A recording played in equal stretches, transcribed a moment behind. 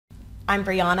I'm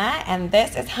Brianna, and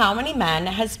this is How Many Men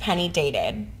Has Penny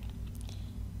Dated?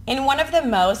 In one of the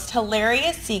most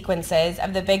hilarious sequences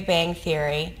of The Big Bang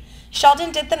Theory,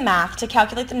 Sheldon did the math to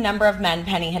calculate the number of men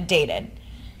Penny had dated.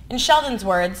 In Sheldon's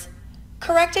words,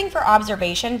 correcting for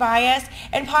observation bias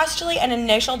and postulate an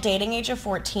initial dating age of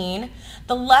 14,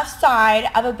 the left side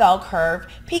of a bell curve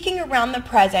peaking around the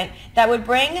present that would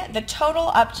bring the total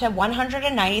up to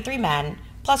 193 men,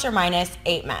 plus or minus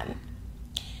 8 men.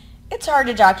 It's hard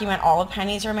to document all of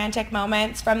Penny's romantic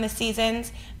moments from the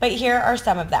seasons, but here are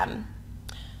some of them.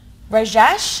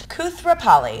 Rajesh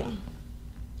Kuthrapali.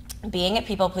 Being a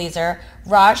people pleaser,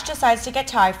 Raj decides to get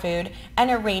Thai food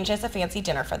and arranges a fancy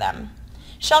dinner for them.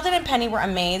 Sheldon and Penny were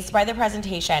amazed by the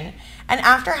presentation, and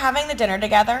after having the dinner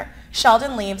together,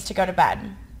 Sheldon leaves to go to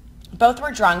bed. Both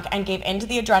were drunk and gave in to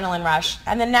the adrenaline rush,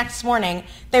 and the next morning,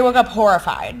 they woke up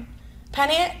horrified.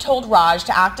 Penny told Raj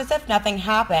to act as if nothing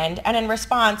happened, and in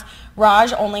response,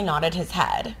 Raj only nodded his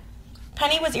head.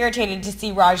 Penny was irritated to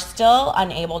see Raj still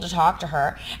unable to talk to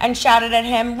her, and shouted at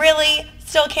him, "Really?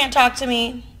 Still can't talk to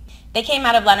me?" They came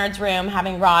out of Leonard's room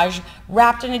having Raj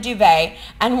wrapped in a duvet,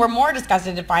 and were more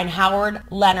disgusted to find Howard,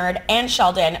 Leonard, and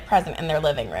Sheldon present in their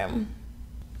living room.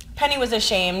 Penny was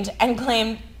ashamed and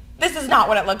claimed, "This is not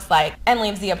what it looks like," and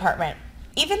leaves the apartment.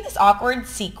 Even this awkward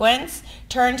sequence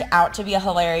turned out to be a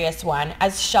hilarious one,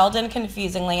 as Sheldon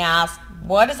confusingly asked,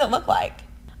 "What does it look like?"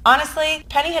 Honestly,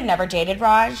 Penny had never dated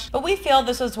Raj, but we feel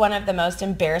this was one of the most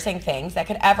embarrassing things that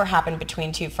could ever happen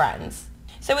between two friends.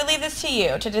 So we leave this to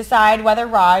you to decide whether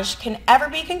Raj can ever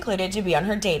be concluded to be on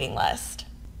her dating list.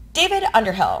 David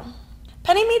Underhill.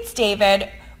 Penny meets David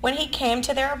when he came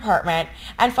to their apartment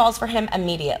and falls for him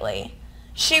immediately.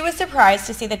 She was surprised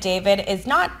to see that David is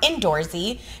not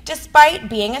indoorsy, despite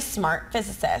being a smart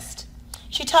physicist.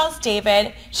 She tells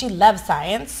David she loves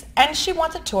science, and she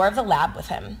wants a tour of the lab with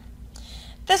him.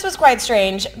 This was quite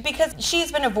strange, because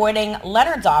she's been avoiding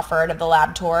Leonard's offer of the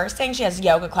lab tour, saying she has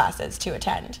yoga classes to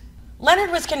attend.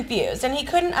 Leonard was confused, and he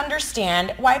couldn't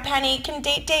understand why Penny can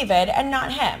date David and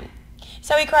not him.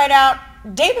 So he cried out,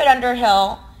 "David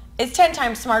Underhill is 10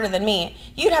 times smarter than me.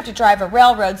 You'd have to drive a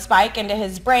railroad spike into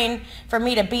his brain for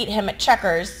me to beat him at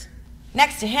checkers.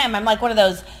 Next to him, I'm like one of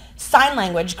those sign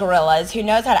language gorillas who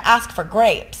knows how to ask for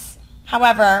grapes."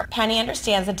 However, Penny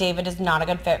understands that David is not a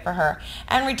good fit for her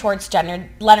and retorts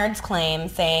Leonard's claim,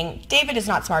 saying, "David is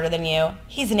not smarter than you.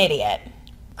 He's an idiot."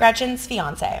 Gretchen's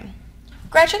fiance.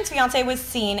 Gretchen's fiance was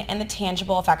seen in the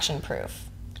tangible affection proof.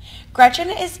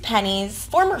 Gretchen is Penny's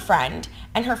former friend,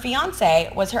 and her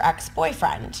fiance was her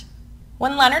ex-boyfriend.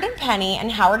 When Leonard and Penny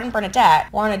and Howard and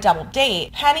Bernadette were on a double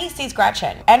date, Penny sees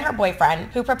Gretchen and her boyfriend,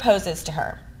 who proposes to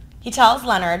her. He tells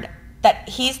Leonard that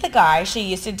he's the guy she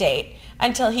used to date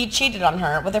until he cheated on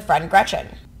her with her friend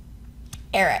Gretchen.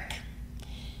 Eric.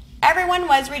 Everyone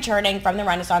was returning from the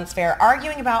Renaissance Fair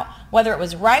arguing about whether it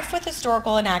was rife with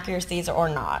historical inaccuracies or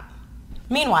not.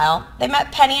 Meanwhile, they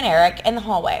met Penny and Eric in the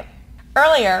hallway.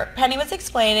 Earlier, Penny was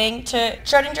explaining to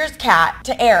Schrodinger's cat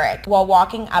to Eric while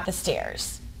walking up the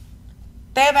stairs.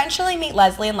 They eventually meet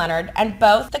Leslie and Leonard, and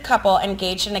both the couple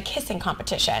engaged in a kissing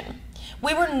competition.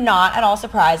 We were not at all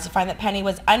surprised to find that Penny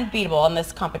was unbeatable in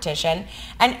this competition,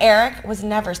 and Eric was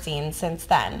never seen since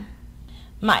then.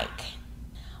 Mike.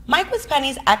 Mike was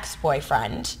Penny's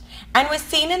ex-boyfriend and was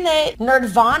seen in the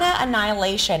Nirvana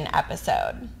Annihilation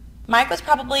episode. Mike was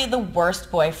probably the worst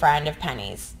boyfriend of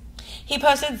Penny's. He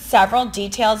posted several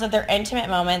details of their intimate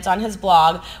moments on his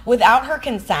blog without her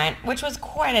consent, which was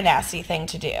quite a nasty thing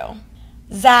to do.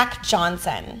 Zach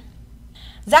Johnson.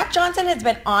 Zach Johnson has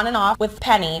been on and off with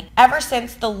Penny ever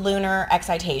since the lunar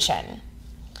excitation.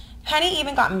 Penny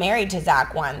even got married to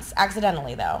Zach once,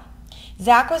 accidentally though.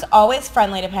 Zach was always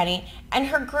friendly to Penny and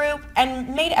her group and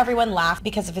made everyone laugh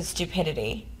because of his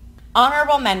stupidity.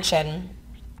 Honorable mention.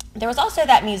 There was also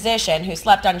that musician who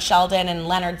slept on Sheldon and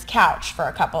Leonard's couch for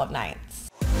a couple of nights.